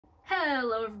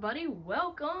Hello everybody,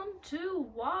 welcome to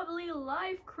Wobbly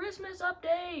Life Christmas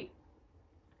Update.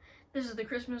 This is the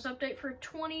Christmas update for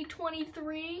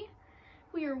 2023.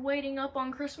 We are waiting up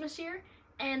on Christmas here,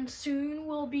 and soon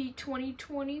will be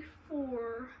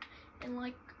 2024 in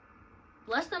like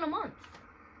less than a month.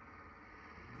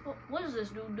 What is this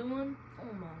dude doing?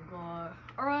 Oh my god.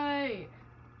 Alright,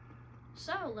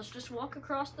 so let's just walk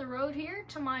across the road here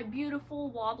to my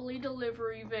beautiful Wobbly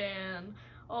delivery van.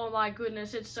 Oh my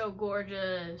goodness, it's so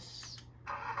gorgeous.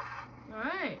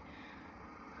 Alright.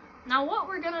 Now what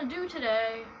we're gonna do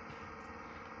today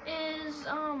is,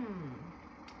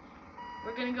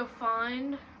 we're gonna go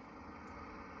find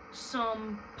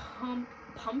some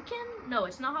pumpkin? No,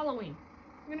 it's not Halloween.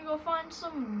 We're gonna go find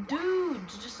some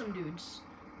dudes, just some dudes.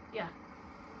 Yeah.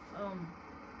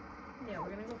 Yeah, we're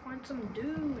gonna go find some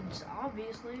dudes,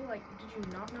 obviously. Like, did you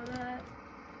not know that?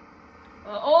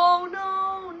 Oh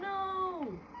no,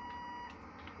 no!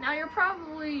 Now you're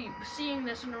probably seeing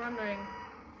this and wondering,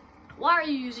 why are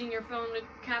you using your phone to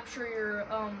capture your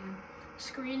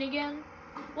screen again?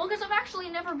 Well, because I've actually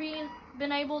never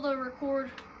been able to record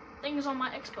things on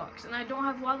my Xbox, and I don't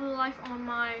have Wobbly Life on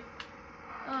my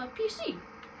PC.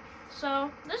 So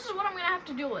this is what I'm gonna have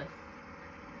to deal with.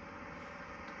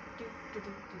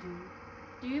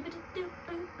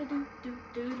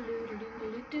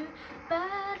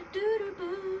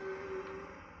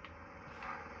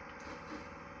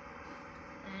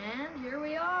 And here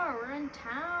we are, we're in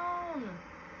town.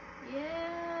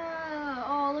 Yeah.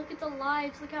 Oh, look at the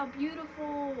lights, look how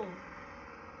beautiful.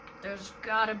 There's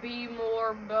gotta be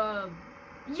more,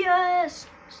 yes!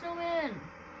 Snowmen!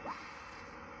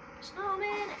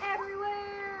 Snowmen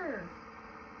everywhere!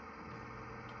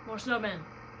 More snowmen.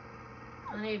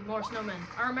 I need more snowmen.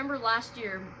 I remember last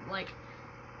year, like,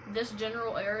 this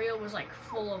general area was like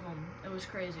full of them. It was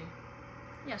crazy.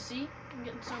 Yeah, see? I'm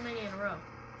getting so many in a row.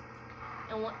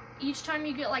 And each time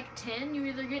you get like 10, you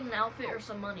either get an outfit or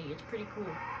some money. It's pretty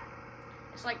cool.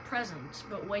 It's like presents,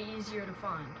 but way easier to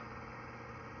find.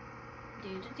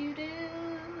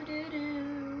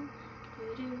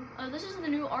 Oh, this is the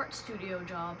new art studio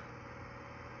job.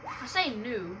 I say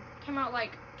new. It came out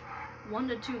like 1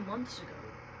 to 2 months ago.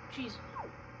 Jeez.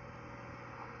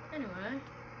 Anyway.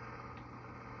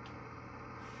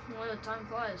 Well, the time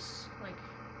flies. Like,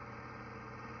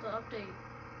 the update.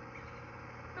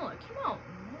 No, it came out.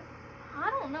 I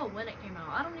don't know when it came out.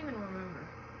 I don't even remember.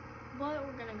 But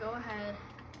we're gonna go ahead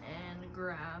and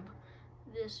grab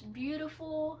this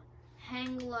beautiful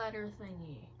hang glider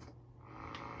thingy.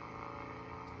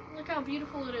 Look how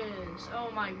beautiful it is.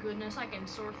 Oh my goodness, I can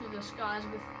soar through the skies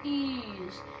with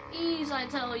ease. Ease, I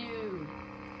tell you.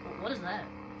 Oh, what is that?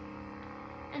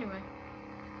 Anyway.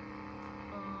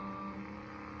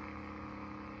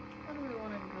 Where do we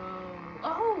want to go?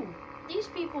 Oh, these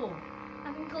people.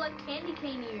 I can collect candy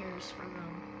cane ears from them.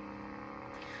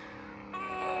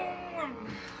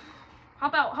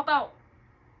 Hop out, hop out.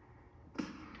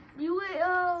 You wait,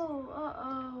 oh,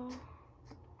 uh-oh.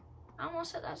 I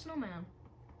almost hit that snowman.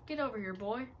 Get over here,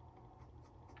 boy.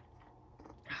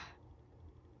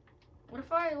 What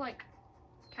if I, like,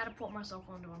 catapult myself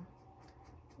onto him?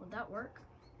 Would that work?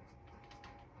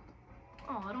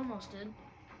 Oh, it almost did.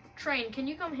 Train, can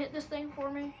you come hit this thing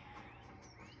for me?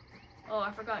 Oh,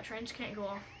 I forgot, trains can't go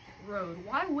off road.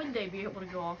 Why would they be able to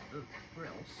go off the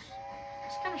rails?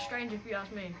 It's kind of strange if you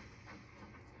ask me.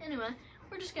 Anyway,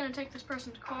 we're just gonna take this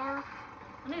person's car.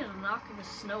 I need to knock the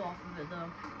snow off of it, though.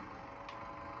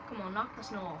 Come on, knock the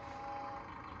snow off.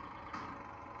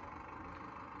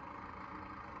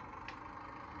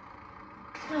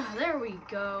 There we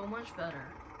go, much better.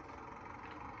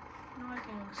 Now I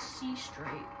can see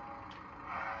straight.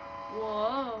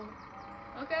 Whoa.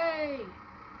 Okay.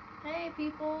 Hey,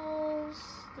 peoples.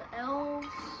 The elves.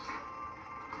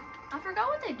 I forgot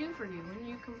what they do for you when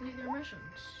you complete their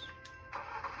missions.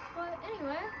 But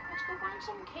anyway, let's go find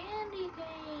some candy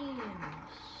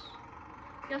canes.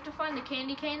 You have to find the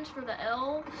candy canes for the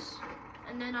elves,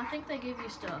 and then I think they give you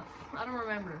stuff. I don't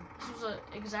remember. This was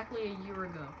exactly a year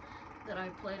ago that I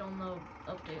played on the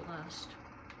update last.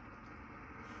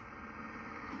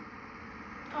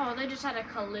 Oh, they just had a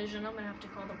collision. I'm gonna have to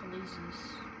call the police.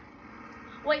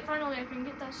 Wait, finally I can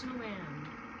get that snowman.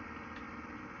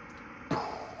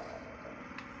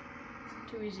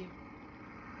 Too easy.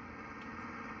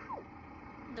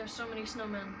 There's so many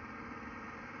snowmen.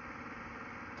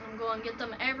 I'm going to get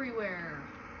them everywhere.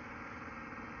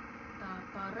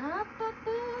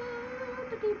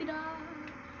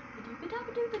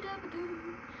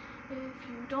 If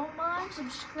you don't mind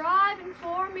subscribing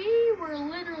for me, we're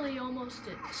literally almost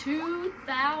at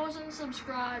 2,000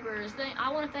 subscribers. I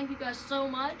want to thank you guys so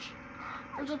much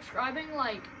for subscribing.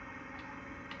 Like,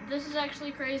 This is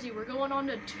actually crazy. We're going on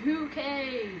to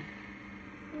 2K.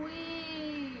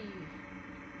 Whee!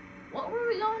 What were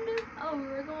we going to do? Oh, we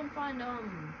were going to find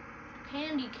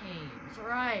candy canes.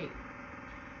 Right.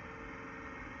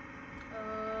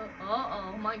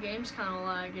 Uh-oh, my game's kind of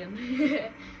lagging.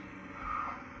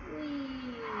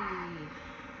 Whee!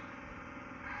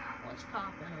 What's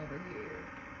popping over here?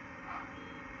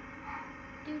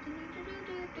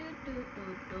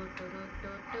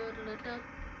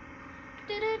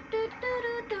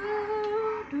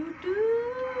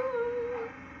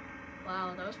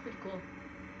 Wow, that was pretty cool.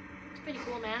 It's pretty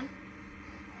cool, man.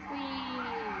 Whee!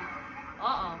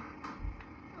 Uh-oh.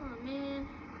 Oh, man.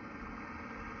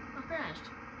 I crashed.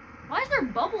 Why is there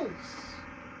bubbles?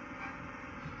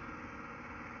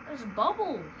 There's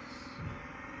bubbles.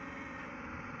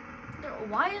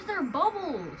 Why is there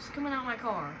bubbles coming out of my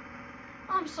car?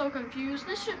 I'm so confused.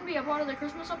 This shouldn't be a part of the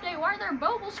Christmas update. Why are there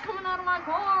bubbles coming out of my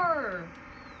car?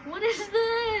 What is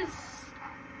this?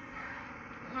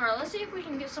 Alright, let's see if we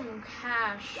can get some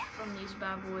cash from these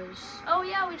bad boys. Oh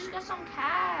yeah, we just got some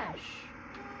cash.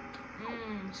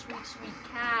 Sweet, sweet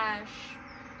cash.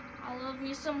 I love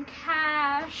me some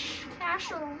cash.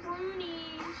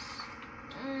 Cash-a-roonies.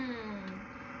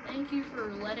 Thank you for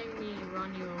letting me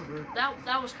run you over.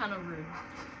 That was kind of rude,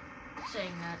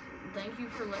 saying that. Thank you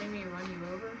for letting me run you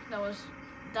over.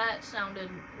 That sounded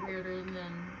weirder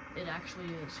than it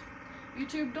actually is.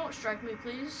 YouTube, don't strike me,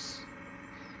 please.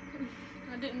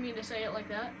 I didn't mean to say it like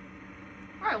that.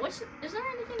 Alright, is there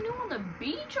anything new on the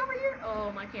beach over here?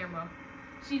 Oh, my camera.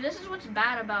 See, this is what's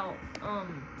bad about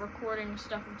recording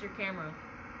stuff with your camera.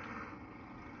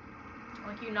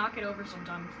 Like, you knock it over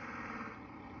sometimes.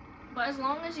 But as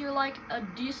long as you're like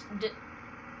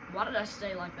why did I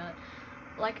say like that?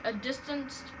 Like a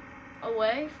distance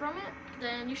away from it,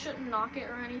 then you shouldn't knock it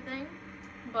or anything.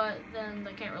 But then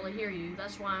they can't really hear you.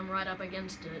 That's why I'm right up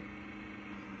against it.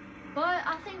 But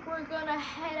I think we're gonna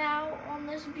head out on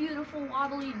this beautiful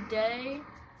wobbly day.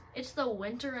 It's the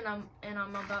winter and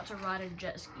I'm about to ride a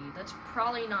jet ski. That's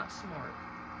probably not smart.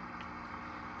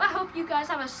 But I hope you guys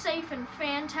have a safe and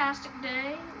fantastic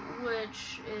day,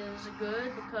 which is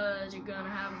good because you're gonna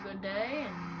have a good day.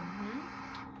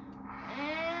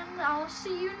 And I'll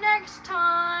see you next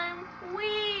time.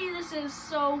 Whee! This is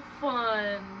so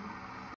fun.